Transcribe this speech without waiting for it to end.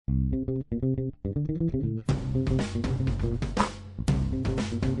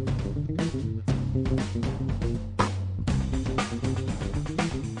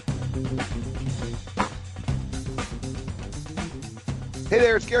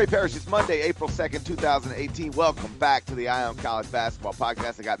Gary Parrish. It's Monday, April 2nd, 2018. Welcome back to the Ion College Basketball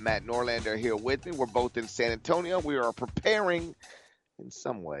Podcast. I got Matt Norlander here with me. We're both in San Antonio. We are preparing, in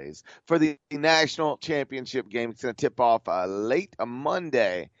some ways, for the national championship game. It's going to tip off late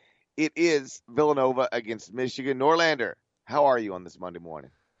Monday. It is Villanova against Michigan. Norlander, how are you on this Monday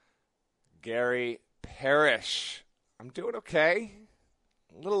morning? Gary Parrish. I'm doing okay.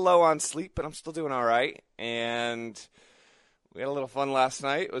 A little low on sleep, but I'm still doing all right. And we had a little fun last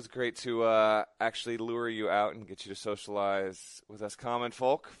night. It was great to actually lure you out and get you to socialize with us common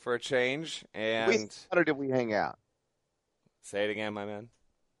folk for a change. And Did we hang out? Say it again, my man.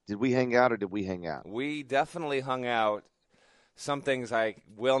 Did we hang out or did we hang out? We definitely hung out. Some things I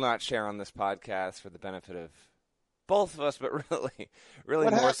will not share on this podcast for the benefit of both of us, but really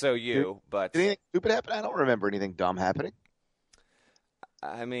more so you. But did anything stupid happen? I don't remember anything dumb happening.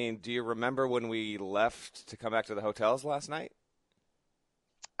 I mean, do you remember when we left to come back to the hotels last night?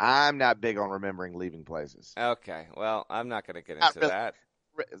 I'm not big on remembering leaving places. Okay, well, I'm not going to get into that.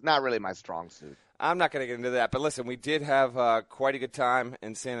 It's not really my strong suit. I'm not going to get into that. But listen, we did have quite a good time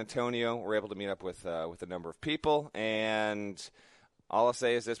in San Antonio. We were able to meet up with a number of people. And all I'll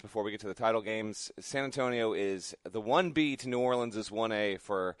say is this before we get to the title games. San Antonio is the 1B to New Orleans is 1A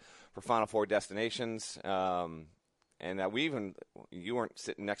for Final Four destinations. And you weren't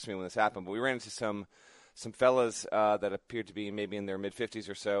sitting next to me when this happened, but we ran into some fellas that appeared to be maybe in their mid-50s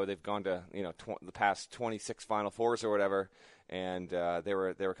or so. They've gone to the past 26 Final Fours or whatever, and they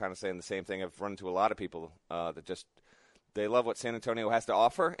were kind of saying the same thing. I've run into a lot of people that just they love what San Antonio has to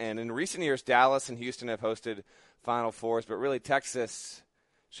offer. And in recent years, Dallas and Houston have hosted Final Fours, but really Texas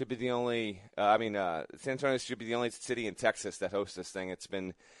should be the only. San Antonio should be the only city in Texas that hosts this thing. It's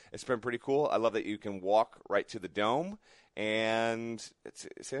been pretty cool. I love that you can walk right to the dome. And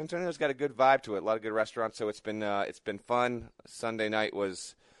San Antonio's got a good vibe to it. A lot of good restaurants, so it's been fun. Sunday night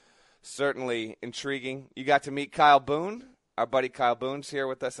was certainly intriguing. You got to meet Kyle Boone. Our buddy Kyle Boone's here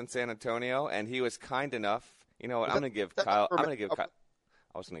with us in San Antonio, and he was kind enough. You know what? I was going to give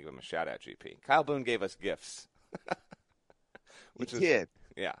him a shout out. GP Kyle Boone gave us gifts. He did.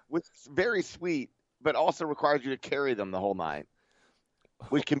 Yeah, which is very sweet, but also requires you to carry them the whole night,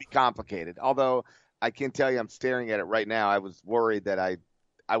 which can be complicated. Although I can tell you I'm staring at it right now. I was worried that I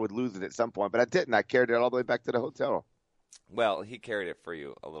would lose it at some point, but I didn't. I carried it all the way back to the hotel. Well, he carried it for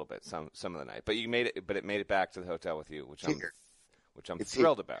you a little bit some of the night, but it made it back to the hotel with you, which I'm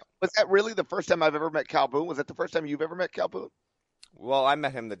thrilled about. Was that really the first time I've ever met Cal Boone? Was that the first time you've ever met Cal Boone? Well, I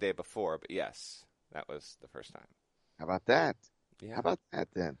met him the day before, but yes, that was the first time. How about that? Yeah. How about that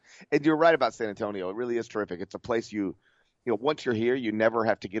then? And you're right about San Antonio. It really is terrific. It's a place once you're here, you never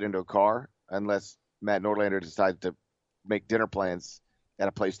have to get into a car unless Matt Norlander decides to make dinner plans at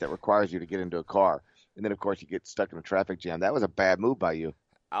a place that requires you to get into a car. And then, of course, you get stuck in a traffic jam. That was a bad move by you.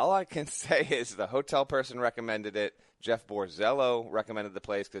 All I can say is the hotel person recommended it. Jeff Borzello recommended the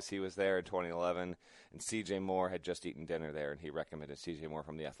place because he was there in 2011. And C.J. Moore had just eaten dinner there, and he recommended C.J. Moore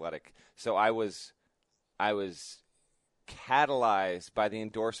from The Athletic. So I was catalyzed by the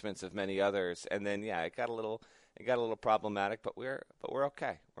endorsements of many others. And then, yeah, it got a little problematic, but we're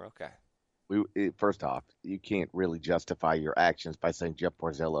okay. We're okay. First off, you can't really justify your actions by saying Jeff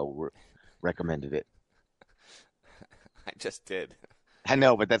Borzello recommended it. I just did. I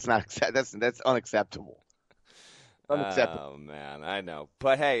know, but that's unacceptable. Oh, man, I know.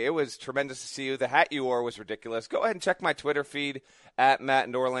 But, hey, it was tremendous to see you. The hat you wore was ridiculous. Go ahead and check my Twitter feed at Matt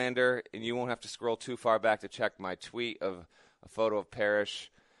Norlander, and you won't have to scroll too far back to check my tweet of a photo of Parrish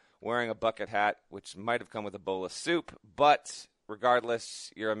wearing a bucket hat, which might have come with a bowl of soup. But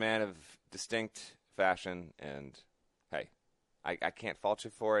regardless, you're a man of distinct fashion, and, hey, I can't fault you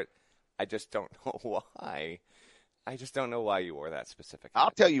for it. I just don't know why. I just don't know why you wore that specific hat.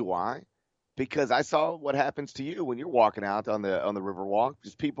 I'll tell you why. Because I saw what happens to you when you're walking out on the Riverwalk.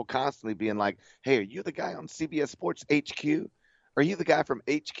 Just people constantly being like, "Hey, are you the guy on CBS Sports HQ? Are you the guy from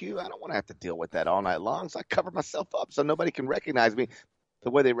HQ?" I don't want to have to deal with that all night long, so I cover myself up so nobody can recognize me the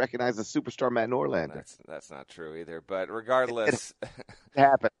way they recognize the superstar Matt Norlander. That's not true either. But regardless, it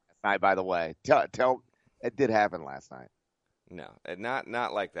happened last night. By the way, tell it did happen last night. No,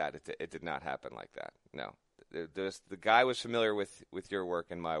 not like that. It did not happen like that. No, the guy was familiar with your work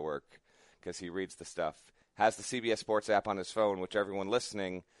and my work. Because he reads the stuff, has the CBS Sports app on his phone, which everyone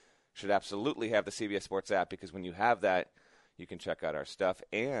listening should absolutely have the CBS Sports app, because when you have that, you can check out our stuff,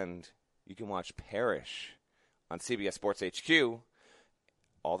 and you can watch Parrish on CBS Sports HQ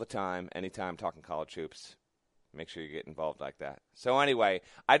all the time, anytime, talking college hoops. Make sure you get involved like that. So anyway,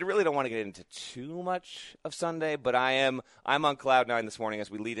 I really don't want to get into too much of Sunday, but I'm on cloud nine this morning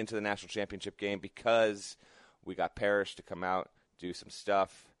as we lead into the national championship game, because we got Parrish to come out do some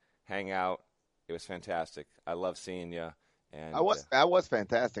stuff, hang out. It was fantastic. I love seeing you. And I was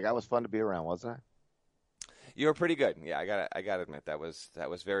fantastic. I was fun to be around, wasn't I? you were pretty good. Yeah, I gotta admit that was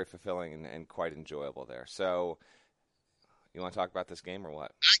very fulfilling and quite enjoyable there. So, you want to talk about this game or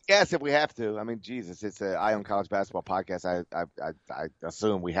what? Yes, if we have to. I mean, Jesus, it's an Eye on College Basketball podcast. I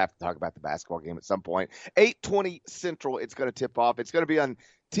assume we have to talk about the basketball game at some point. 8:20 Central, it's going to tip off. It's going to be on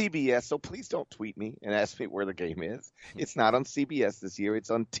TBS, so please don't tweet me and ask me where the game is. It's not on CBS this year. It's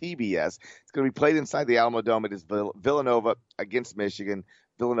on TBS. It's going to be played inside the Alamo Dome. It is Villanova against Michigan.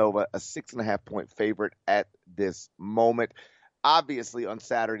 Villanova, a 6.5-point favorite at this moment. Obviously, on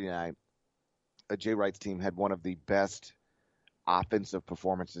Saturday night, Jay Wright's team had one of the best offensive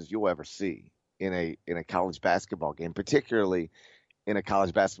performances you'll ever see in a college basketball game, particularly in a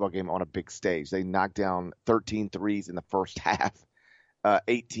college basketball game on a big stage. They knocked down 13 threes in the first half,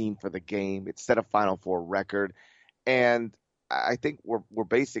 18 for the game. It set a Final Four record, and I think we're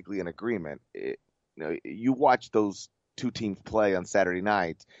basically in agreement. You watch those two teams play on Saturday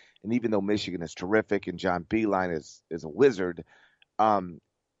night, and even though Michigan is terrific and John Beilein is a wizard,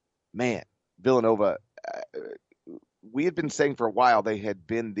 man, Villanova. We had been saying for a while they had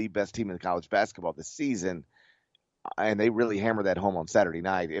been the best team in college basketball this season, and they really hammered that home on Saturday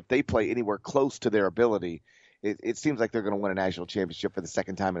night. If they play anywhere close to their ability, it seems like they're going to win a national championship for the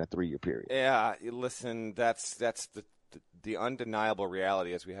second time in a 3-year period. Yeah, listen, that's the undeniable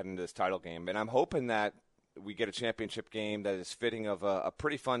reality as we head into this title game, and I'm hoping that we get a championship game that is fitting of a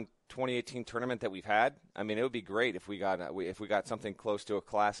pretty fun 2018 tournament that we've had. I mean, it would be great if we got something close to a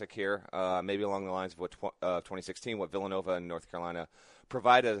classic here, maybe along the lines of what 2016, what Villanova and North Carolina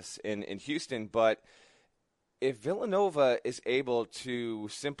provided us in Houston. But if Villanova is able to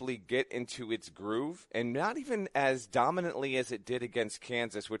simply get into its groove, and not even as dominantly as it did against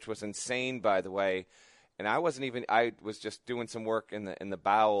Kansas, which was insane, by the way. And I was just doing some work in the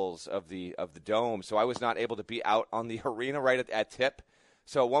bowels of the dome, so I was not able to be out on the arena right at tip.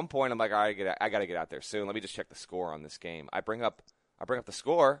 So at one point I'm like, all right, I got to get out there soon. Let me just check the score on this game. I bring up the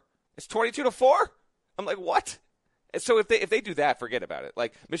score. It's 22-4. I'm like, what? And so if they do that, forget about it.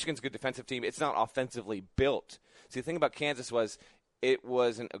 Like, Michigan's a good defensive team. It's not offensively built. See, the thing about Kansas was it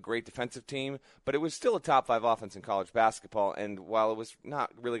wasn't a great defensive team, but it was still a top 5 offense in college basketball. And while it was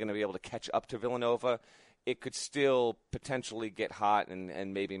not really going to be able to catch up to Villanova, it could still potentially get hot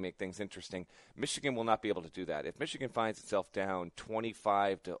and maybe make things interesting. Michigan will not be able to do that. If Michigan finds itself down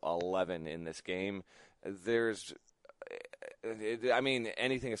 25-11 in this game,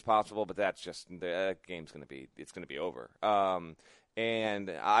 anything is possible, but that game's going to be over. And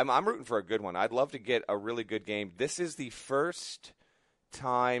I'm rooting for a good one. I'd love to get a really good game. This is the first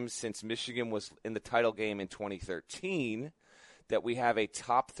time since Michigan was in the title game in 2013 that we have a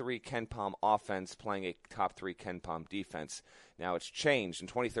top 3 KenPom offense playing a top 3 KenPom defense. Now, it's changed. In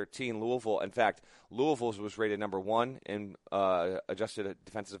 2013, Louisville was rated number 1 in adjusted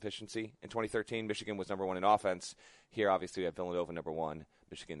defensive efficiency. In 2013, Michigan was number 1 in offense. Here, obviously, we have Villanova number 1.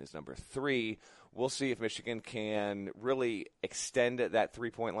 Michigan is number 3. We'll see if Michigan can really extend that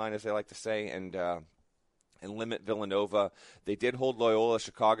three-point line, as they like to say, and limit Villanova. They did hold Loyola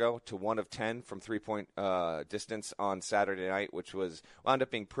Chicago to 1 of 10 from three-point distance on Saturday night, which wound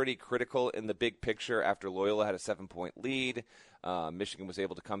up being pretty critical in the big picture after Loyola had a 7-point lead. Michigan was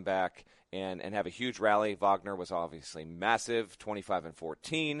able to come back and have a huge rally. Wagner was obviously massive,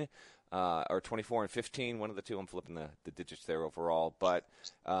 25-14. Or 24-15, one of the two. I'm flipping the digits there overall. But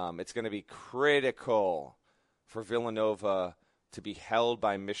it's going to be critical for Villanova to be held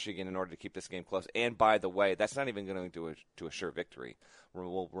by Michigan in order to keep this game close. And by the way, that's not even going to assure victory.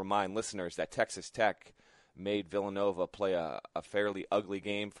 We'll remind listeners that Texas Tech made Villanova play a fairly ugly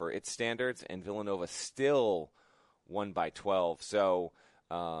game for its standards, and Villanova still won by 12. So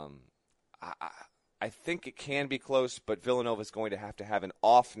I think it can be close, but Villanova is going to have an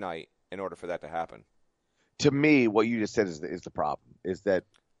off night in order for that to happen. To me, what you just said is the problem, is that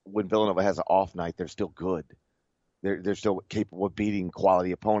when Villanova has an off night, they're still good. They're still capable of beating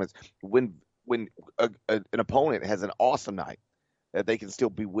quality opponents. When an opponent has an awesome night, they can still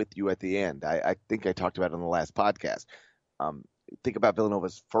be with you at the end. I think I talked about it on the last podcast. Think about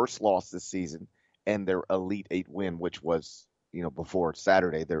Villanova's first loss this season and their Elite 8 win, which was, before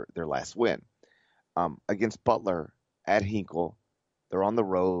Saturday, their last win. Against Butler at Hinkle, they're on the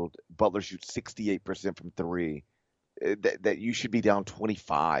road. Butler shoots 68% from 3. That you should be down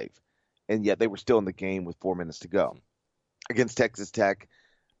 25. And yet they were still in the game with 4 minutes to go. Against Texas Tech,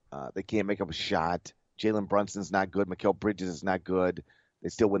 they can't make up a shot. Jalen Brunson's not good. Mikal Bridges is not good. They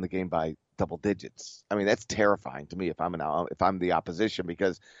still win the game by double digits. I mean, that's terrifying to me if I'm the opposition,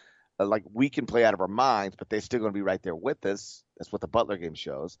 because like we can play out of our minds, but they're still going to be right there with us. That's what the Butler game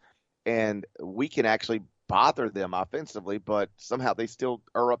shows. And we can actually bother them offensively, but somehow they still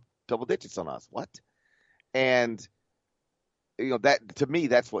are up double digits on us. What? And that to me,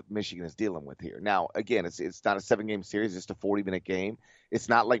 that's what Michigan is dealing with here. Now, again, it's not a 7-game series; it's just a 40-minute game. It's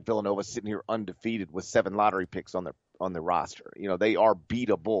not like Villanova sitting here undefeated with 7 lottery picks on their roster. They are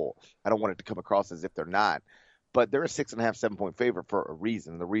beatable. I don't want it to come across as if they're not, but they're a 6.5, 7-point favorite for a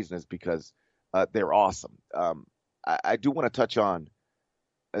reason. The reason is because they're awesome. I do want to touch on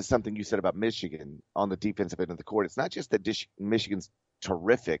something you said about Michigan on the defensive end of the court. It's not just that Michigan's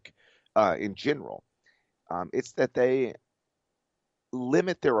terrific in general. It's that they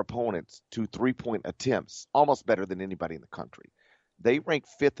limit their opponents to 3-point attempts almost better than anybody in the country. They rank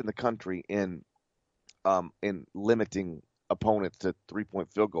 5th in the country in limiting opponents to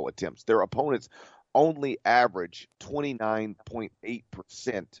 3-point field goal attempts. Their opponents only average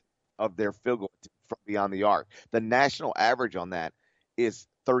 29.8% of their field goal attempts from beyond the arc. The national average on that is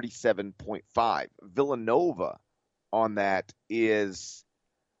 37.5. Villanova on that is,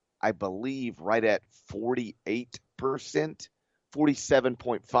 I believe, right at 48%,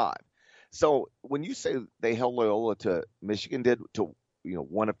 47.5. So when you say they held Loyola to Michigan did to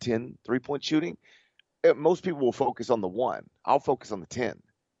 1 of 10 3-point shooting, most people will focus on the 1. I'll focus on the 10.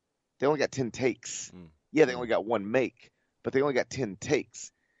 They only got 10 takes. Yeah, they only got 1 make, but they only got 10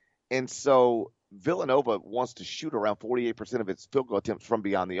 takes. And so Villanova wants to shoot around 48% of its field goal attempts from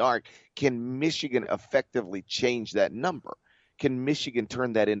beyond the arc. Can Michigan effectively change that number? Can Michigan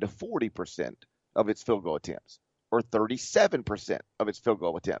turn that into 40% of its field goal attempts or 37% of its field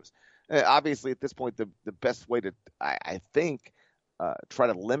goal attempts? Obviously, at this point, the best way to, I think, try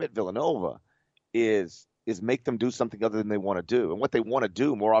to limit Villanova is make them do something other than they want to do. And what they want to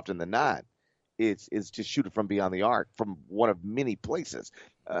do more often than not is to shoot it from beyond the arc from one of many places.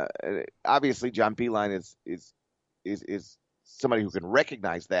 Obviously, John Beilein is somebody who can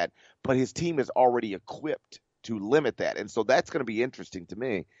recognize that, but his team is already equipped to limit that. And so that's going to be interesting to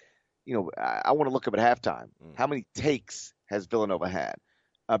me. I want to look up at halftime. How many takes has Villanova had?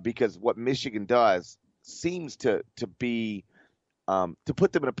 Because what Michigan does seems to be to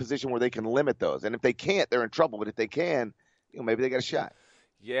put them in a position where they can limit those. And if they can't, they're in trouble. But if they can, maybe they got a shot.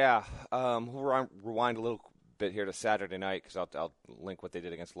 Yeah. We'll rewind a little bit here to Saturday night because I'll link what they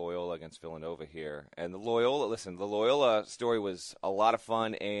did against Loyola against Villanova here. And the Loyola story was a lot of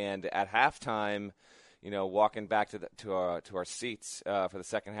fun. And at halftime, walking back to our seats for the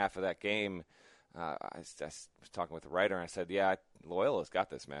second half of that game, I was talking with the writer, and I said, yeah, Loyola's got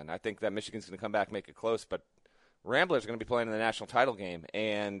this, man. I think that Michigan's going to come back and make it close, but Ramblers are going to be playing in the national title game.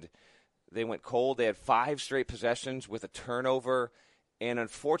 And they went cold. They had 5 straight possessions with a turnover. And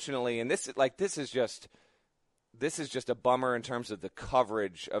unfortunately, and this is just a bummer in terms of the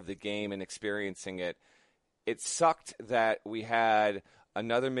coverage of the game and experiencing it. It sucked that we had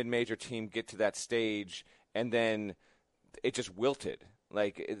another mid-major team get to that stage, and then it just wilted.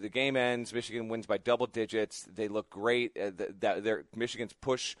 Like, the game ends, Michigan wins by double digits. They look great. Michigan's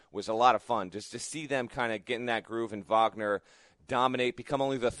push was a lot of fun. Just to see them kind of get in that groove and Wagner dominate, become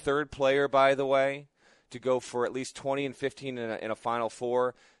only the 3rd player, by the way, to go for at least 20 and 15 in a Final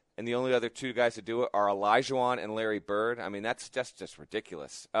Four. And the only other 2 guys to do it are Olajuwon and Larry Bird. I mean, that's just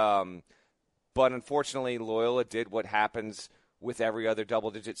ridiculous. But unfortunately, Loyola did what happens with every other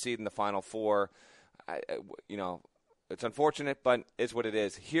double-digit seed in the Final Four. It's unfortunate, but it's what it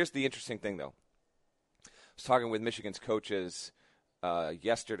is. Here's the interesting thing, though. I was talking with Michigan's coaches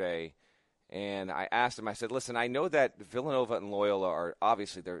yesterday, and I asked them, I said, listen, I know that Villanova and Loyola are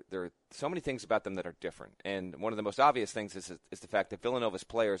obviously, there are so many things about them that are different. And one of the most obvious things is the fact that Villanova's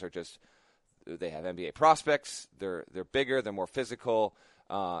players are just, they have NBA prospects, they're bigger, they're more physical,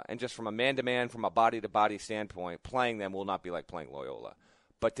 and just from a man-to-man, from a body-to-body standpoint, playing them will not be like playing Loyola.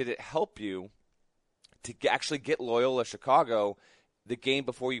 But did it help you to actually get Loyola Chicago the game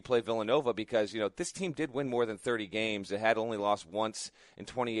before you play Villanova? Because, this team did win more than 30 games. It had only lost once in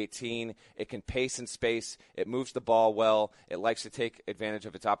 2018. It can pace and space. It moves the ball well. It likes to take advantage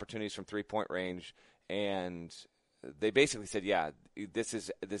of its opportunities from 3-point range. And they basically said, yeah, this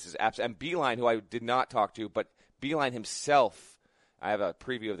is absolutely. And Beilein, who I did not talk to, but Beilein himself, I have a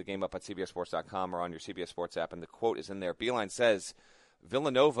preview of the game up at CBSSports.com or on your CBS Sports app, and the quote is in there. Beilein says,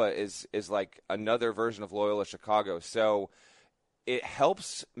 Villanova is like another version of Loyola Chicago. So it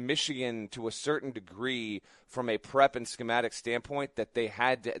helps Michigan to a certain degree from a prep and schematic standpoint that they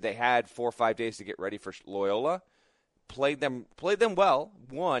had 4 or 5 days to get ready for Loyola. played them well,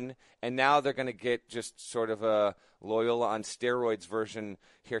 won, and now they're going to get just sort of a Loyola on steroids version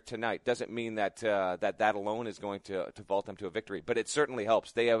here tonight. Doesn't mean that that alone is going to vault them to a victory, but it certainly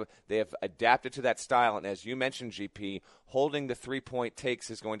helps. They have adapted to that style, and as you mentioned, GP, holding the 3-point takes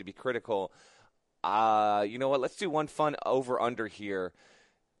is going to be critical. You know what? Let's do one fun over-under here.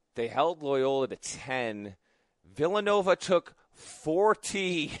 They held Loyola to 10. Villanova took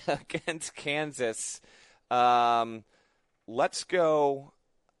 40 against Kansas. Let's go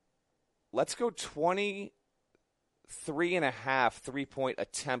 23 and a half 3-point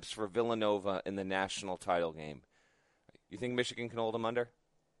attempts for Villanova in the national title game. You think Michigan can hold them under?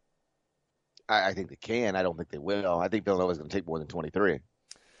 I think they can. I don't think they will. I think Villanova's going to take more than 23.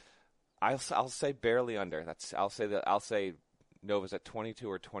 I'll say barely under. I'll say Nova's at 22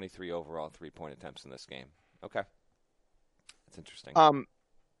 or 23 overall 3-point attempts in this game. Okay, that's interesting.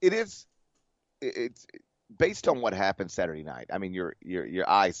 It's based on what happened Saturday night. I mean, your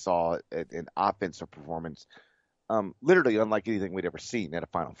eyes saw an offensive performance, literally unlike anything we'd ever seen at a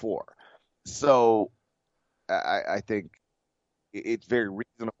Final Four. So I think it's very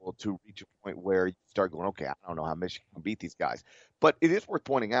reasonable to reach a point where you start going, okay, I don't know how Michigan can beat these guys. But it is worth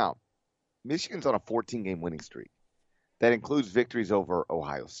pointing out, Michigan's on a 14-game winning streak. That includes victories over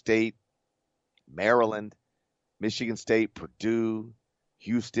Ohio State, Maryland, Michigan State, Purdue,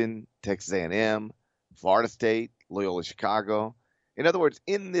 Houston, Texas A&M, Florida State, Loyola Chicago. In other words,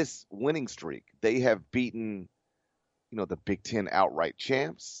 in this winning streak, they have beaten, the Big Ten outright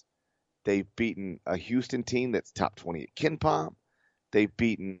champs. They've beaten a Houston team that's top 20 at KenPom. They've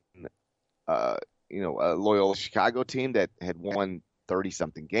beaten, a Loyola Chicago team that had won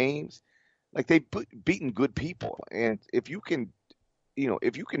 30-something games. Like, they've beaten good people. And if you can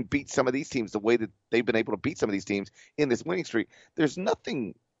beat some of these teams the way that they've been able to beat some of these teams in this winning streak, there's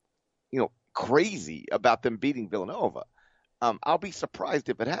nothing, crazy about them beating Villanova. I'll be surprised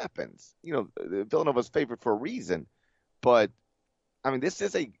if it happens. Villanova's favored for a reason, but I mean, this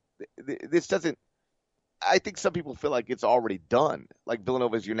doesn't. I think some people feel like it's already done. Like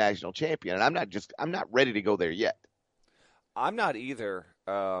Villanova is your national champion, and I'm not ready to go there yet. I'm not either.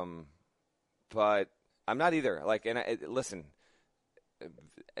 But I'm not either. Listen,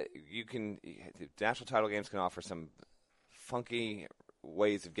 national title games can offer some funky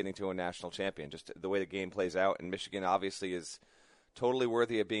ways of getting to a national champion, just the way the game plays out. And Michigan obviously is totally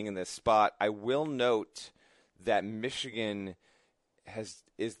worthy of being in this spot. I will note that Michigan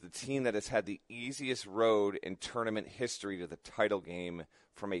is the team that has had the easiest road in tournament history to the title game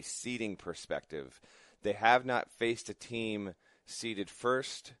from a seeding perspective. They have not faced a team seeded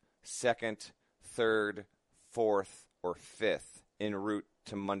first, second, third, fourth, or fifth en route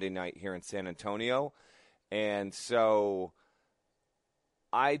to Monday night here in San Antonio. And so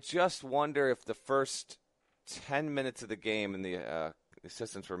I just wonder if the first 10 minutes of the game, and the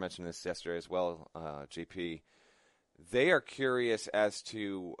assistants were mentioning this yesterday as well, GP, they are curious as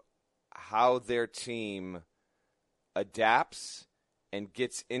to how their team adapts and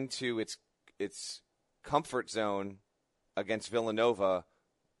gets into its comfort zone against Villanova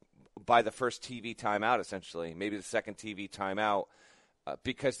by the first TV timeout, essentially, maybe the second TV timeout,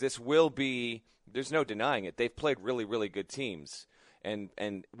 because this will be, there's no denying it, they've played really, really good teams.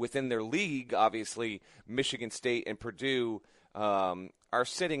 And within their league, obviously, Michigan State and Purdue are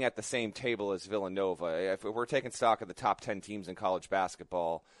sitting at the same table as Villanova. If we're taking stock of the top 10 teams in college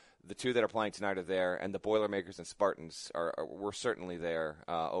basketball, the two that are playing tonight are there, and the Boilermakers and Spartans were certainly there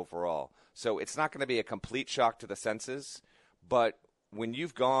overall. So it's not going to be a complete shock to the senses, but when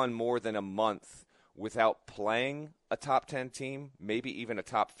you've gone more than a month without playing a top 10 team, maybe even a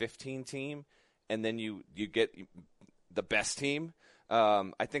top 15 team, and then you get the best team,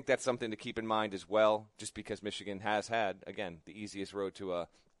 I think that's something to keep in mind as well, just because Michigan has had, again, the easiest road to a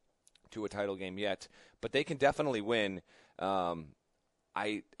title game yet. But they can definitely win. They're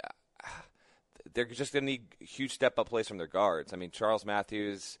just going to need huge step-up plays from their guards. I mean, Charles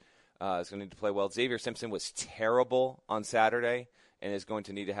Matthews is going to need to play well. Xavier Simpson was terrible on Saturday and is going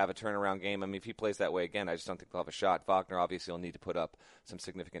to need to have a turnaround game. I mean, if he plays that way again, I just don't think they'll have a shot. Wagner obviously will need to put up some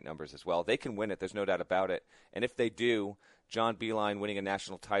significant numbers as well. They can win it. There's no doubt about it. And if they do, John Beilein winning a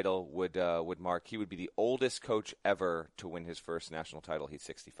national title would mark. He would be the oldest coach ever to win his first national title. He's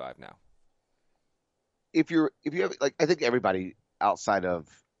 65 now. If you have, like, I think everybody outside of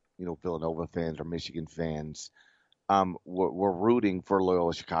Villanova fans or Michigan fans were rooting for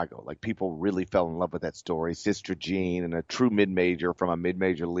Loyola Chicago. Like, people really fell in love with that story. Sister Jean and a true mid-major from a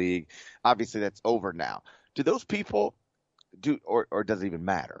mid-major league. Obviously, that's over now. Do those people or does it even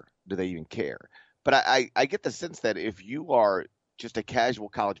matter? Do they even care? But I get the sense that if you are just a casual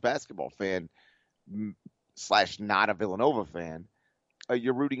college basketball fan, / not a Villanova fan,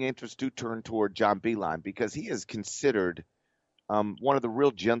 your rooting interest do turn toward John Beilein because he is considered one of the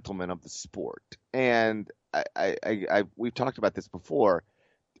real gentlemen of the sport. And we've talked about this before,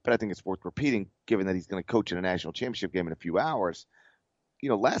 but I think it's worth repeating given that he's going to coach in a national championship game in a few hours.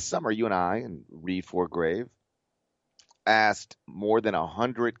 Last summer, you and I and Reed Forgrave asked more than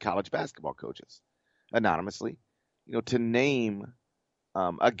 100 college basketball coaches anonymously, to name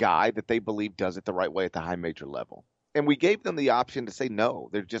a guy that they believe does it the right way at the high major level. And we gave them the option to say no,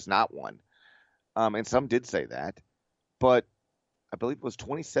 there's just not one. And some did say that, but I believe it was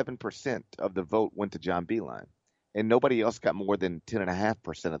 27% of the vote went to John Beilein, and nobody else got more than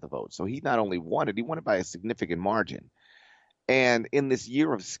 10.5% of the vote. So he not only won it, he won it by a significant margin. And in this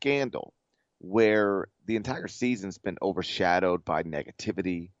year of scandal, where the entire season's been overshadowed by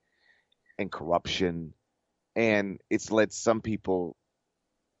negativity and corruption, and it's led some people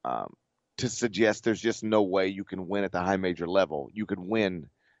to suggest there's just no way you can win at the high major level. You could win,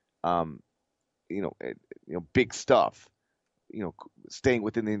 big stuff, staying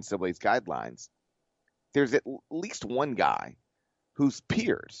within the NCAA's guidelines. There's at least one guy whose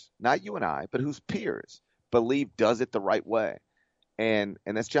peers, not you and I, but whose peers believe does it the right way, and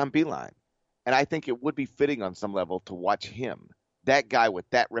that's John Beilein. And I think it would be fitting on some level to watch him, that guy with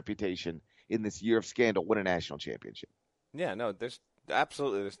that reputation, in this year of scandal, win a national championship. Yeah, no, there's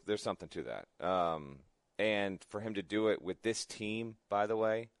something to that. And for him to do it with this team, by the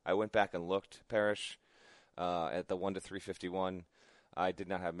way, I went back and looked, Parrish, at the 1-351. I did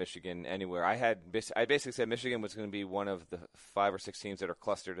not have Michigan anywhere. I basically said Michigan was going to be one of the 5 or 6 teams that are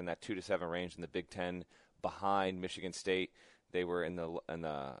clustered in that 2-7 range in the Big Ten, behind Michigan State. They were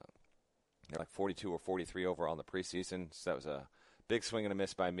they're like 42 or 43 overall in the preseason. So that was a big swing and a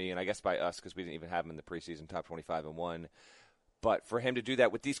miss by me, and I guess by us because we didn't even have them in the preseason top 25-1. But for him to do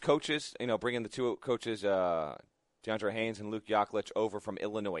that with these coaches, bringing the 2 coaches, DeAndre Haynes and Luke Yaklich, over from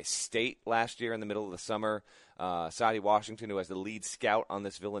Illinois State last year in the middle of the summer. Sadie Washington, who has the lead scout on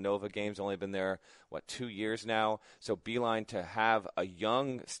this Villanova game, has only been there, 2 years now. So Beilein, to have a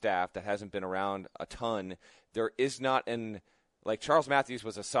young staff that hasn't been around a ton, there is not like Charles Matthews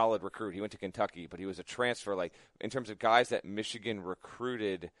was a solid recruit. He went to Kentucky, but he was a transfer. Like, in terms of guys that Michigan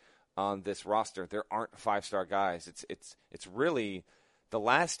recruited on this roster, there aren't 5-star guys. It's really the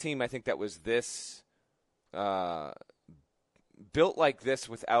last team I think that was this built like this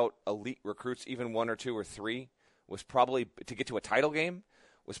without elite recruits, even 1 or 2 or 3, was probably to get to a title game.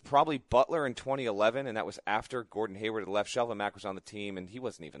 Was probably Butler in 2011, and that was after Gordon Hayward had left. Shelvin Mack was on the team, and he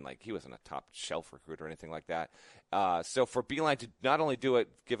wasn't a top shelf recruit or anything like that. So for Beilein to not only do it,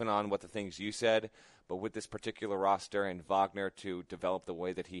 given on what the things you said, but with this particular roster and Wagner to develop the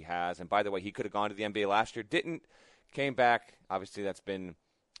way that he has. And by the way, he could have gone to the NBA last year, didn't, came back. Obviously, that's been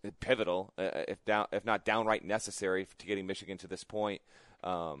pivotal, if not downright necessary, to getting Michigan to this point.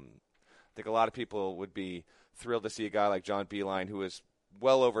 I think a lot of people would be thrilled to see a guy like John Beilein, who is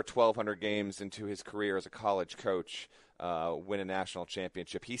well over 1,200 games into his career as a college coach, win a national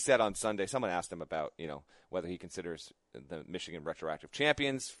championship. He said on Sunday, someone asked him about, whether he considers the Michigan retroactive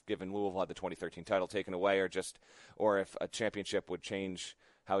champions, given Louisville had the 2013 title taken away, or if a championship would change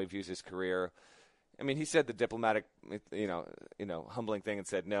how he views his career. I mean, he said the diplomatic, humbling thing and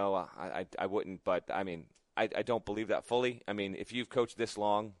said, no, I wouldn't. But, I mean, I don't believe that fully. I mean, if you've coached this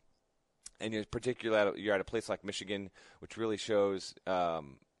long, and you're at a place like Michigan, which really shows,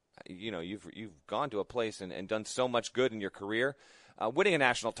 you've gone to a place and done so much good in your career. Winning a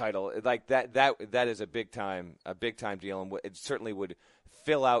national title like that is a big time deal, and it certainly would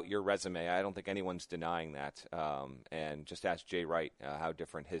fill out your resume. I don't think anyone's denying that. And just ask Jay Wright how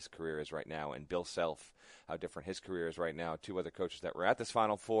different his career is right now, and Bill Self how different his career is right now. 2 other coaches that were at this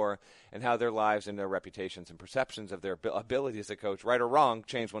Final Four, and how their lives and their reputations and perceptions of their ability as a coach, right or wrong,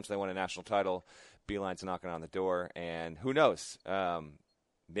 changed once they won a national title. Beilein's knocking on the door, and who knows?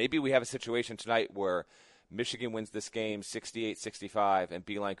 Maybe we have a situation tonight where Michigan wins this game 68-65, and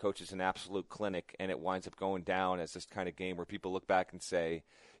Beilein coaches an absolute clinic, and it winds up going down as this kind of game where people look back and say,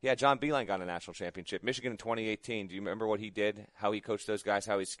 yeah, John Beilein got a national championship. Michigan in 2018, do you remember what he did, how he coached those guys,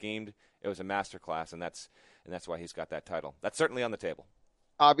 how he schemed? It was a masterclass, and that's why he's got that title. That's certainly on the table.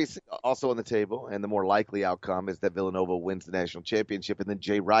 Obviously, also on the table, and the more likely outcome is that Villanova wins the national championship, and then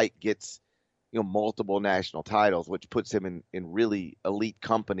Jay Wright gets multiple national titles, which puts him in really elite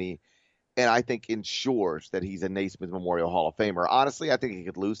company, and I think ensures that he's a Naismith Memorial Hall of Famer. Honestly, I think he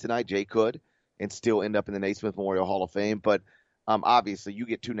could lose tonight. Jay could, and still end up in the Naismith Memorial Hall of Fame. But obviously, you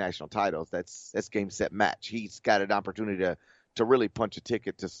get 2 national titles. That's game, set, match. He's got an opportunity to really punch a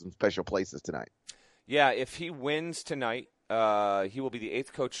ticket to some special places tonight. Yeah, if he wins tonight, he will be the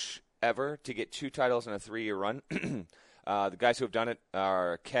 8th coach ever to get 2 titles in a 3-year run. The guys who have done it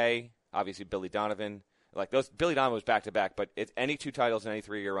are Kay, obviously Billy Donovan. Billy Donovan was back-to-back, but it's any 2 titles in any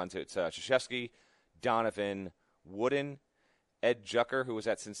 3-year run. So it's Krzyzewski, Donovan, Wooden, Ed Jucker, who was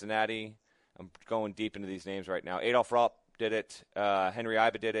at Cincinnati. I'm going deep into these names right now. Adolph Rupp did it. Henry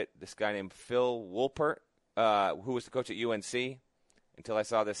Iba did it. This guy named Phil Woolpert, who was the coach at UNC. Until I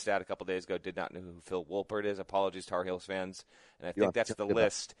saw this stat a couple days ago, did not know who Phil Woolpert is. Apologies, Tar Heels fans. And I think that's the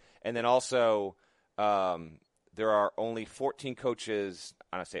list. And then also there are only 14 coaches.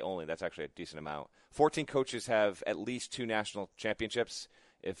 I don't say only. That's actually a decent amount. 14 coaches have at least 2 national championships.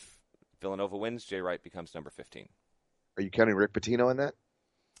 If Villanova wins, Jay Wright becomes number 15. Are you counting Rick Pitino in that?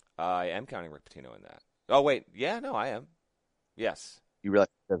 I am counting Rick Pitino in that. Oh, wait. Yeah, no, I am. Yes. You realize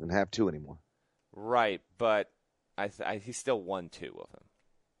he doesn't have 2 anymore. Right, but he still won 2 of them.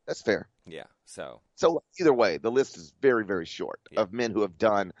 That's fair. Yeah, so either way, the list is very, very short of men who have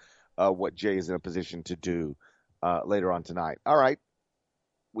done what Jay is in a position to do later on tonight. All right.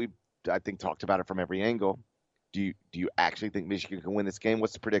 I think, talked about it from every angle. Do you actually think Michigan can win this game?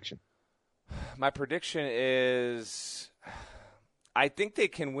 What's the prediction? My prediction is I think they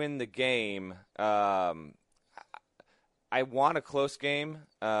can win the game. I want a close game.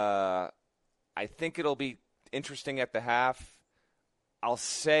 I think it'll be interesting at the half. I'll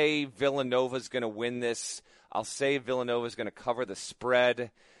say Villanova's going to win this. I'll say Villanova's going to cover the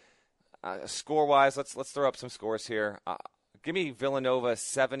spread. Score-wise, let's throw up some scores here. Give me Villanova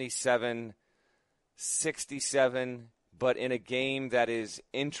 77-67, but in a game that is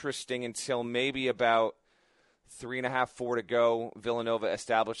interesting until maybe about 3.5, 4 to go. Villanova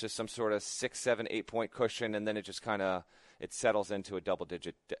establishes some sort of 6, 7, 8-point cushion, and then it just kind of settles into a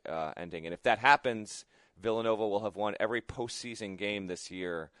double-digit ending. And if that happens, Villanova will have won every postseason game this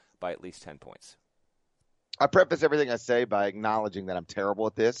year by at least 10 points. I preface everything I say by acknowledging that I'm terrible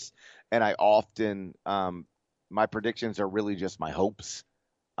at this, and I often my predictions are really just my hopes.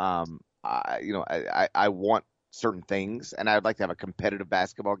 I want certain things, and I'd like to have a competitive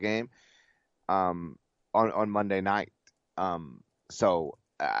basketball game on Monday night. So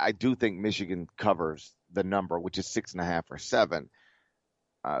I do think Michigan covers the number, which is 6.5 or 7.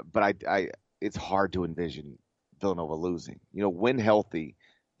 But it's hard to envision Villanova losing. When healthy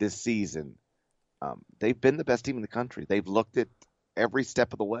this season, they've been the best team in the country. They've looked at every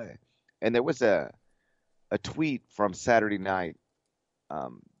step of the way. And there was a tweet from Saturday night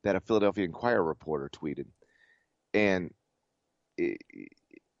that a Philadelphia Inquirer reporter tweeted. And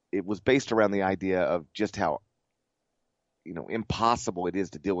it was based around the idea of just how, impossible it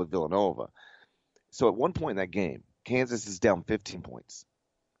is to deal with Villanova. So at one point in that game, Kansas is down 15 points.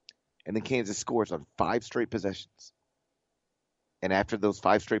 And then Kansas scores on 5 straight possessions. And after those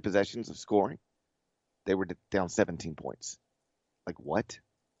 5 straight possessions of scoring, they were down 17 points. Like, what?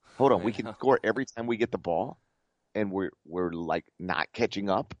 Hold on, we can score every time we get the ball, and we're like not catching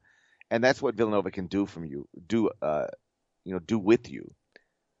up. And that's what Villanova can do with you.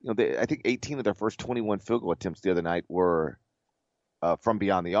 I think 18 of their first 21 field goal attempts the other night were from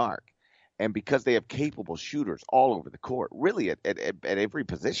beyond the arc. And because they have capable shooters all over the court, really at every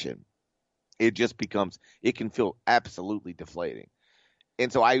position, it can feel absolutely deflating.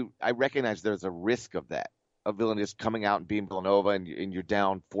 And so I recognize there's a risk of that, of Villanova just coming out and being Villanova and you're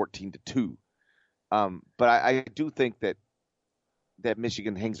down 14-2. But I do think that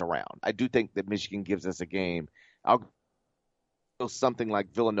Michigan hangs around. I do think that Michigan gives us a game. I'll go something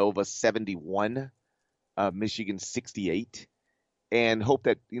like Villanova 71, Michigan 68. And hope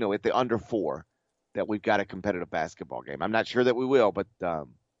that, at the under 4, that we've got a competitive basketball game. I'm not sure that we will, but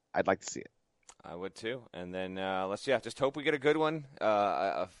I'd like to see it. I would too. And then just hope we get a good one,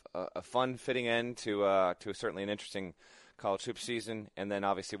 a fun, fitting end to certainly an interesting college hoops season. And then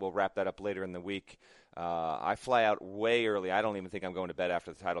obviously we'll wrap that up later in the week. I fly out way early. I don't even think I'm going to bed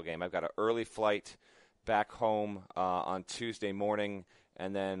after the title game. I've got an early flight back home on Tuesday morning,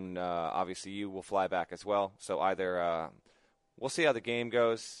 and then obviously you will fly back as well. So either we'll see how the game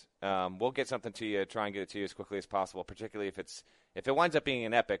goes. We'll get something to you, try and get it to you as quickly as possible, particularly if it winds up being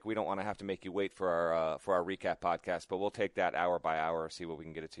an epic. We don't want to have to make you wait for our recap podcast, but we'll take that hour by hour, see what we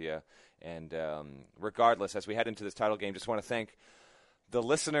can get it to you. And regardless, as we head into this title game, just want to thank the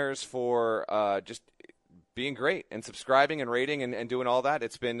listeners for just being great and subscribing and rating and doing all that.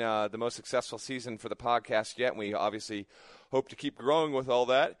 It's been the most successful season for the podcast yet, and we obviously hope to keep growing with all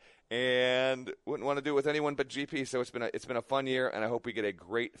that. And wouldn't want to do it with anyone but GP. So it's been a fun year, and I hope we get a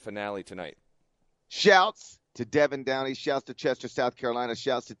great finale tonight. Shouts to Devin Downey. Shouts to Chester, South Carolina.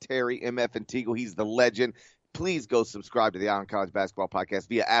 Shouts to Terry, MF, and Teagle. He's the legend. please go subscribe to the Ion College Basketball Podcast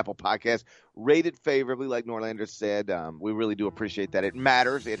via Apple Podcasts. Rated favorably, like Norlander said. We really do appreciate that. It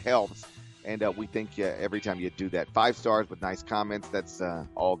matters. It helps. And we thank you every time you do that. 5 stars with nice comments. That's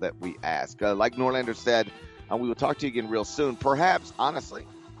all that we ask. Like Norlander said, we will talk to you again real soon. Perhaps, honestly,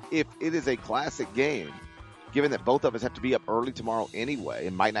 if it is a classic game, given that both of us have to be up early tomorrow anyway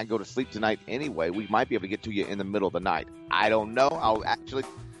and might not go to sleep tonight anyway, we might be able to get to you in the middle of the night. I don't know. I'll actually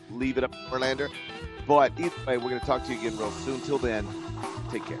leave it up to Norlander. But either way, we're going to talk to you again real soon. Till then,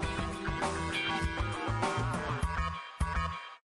 take care.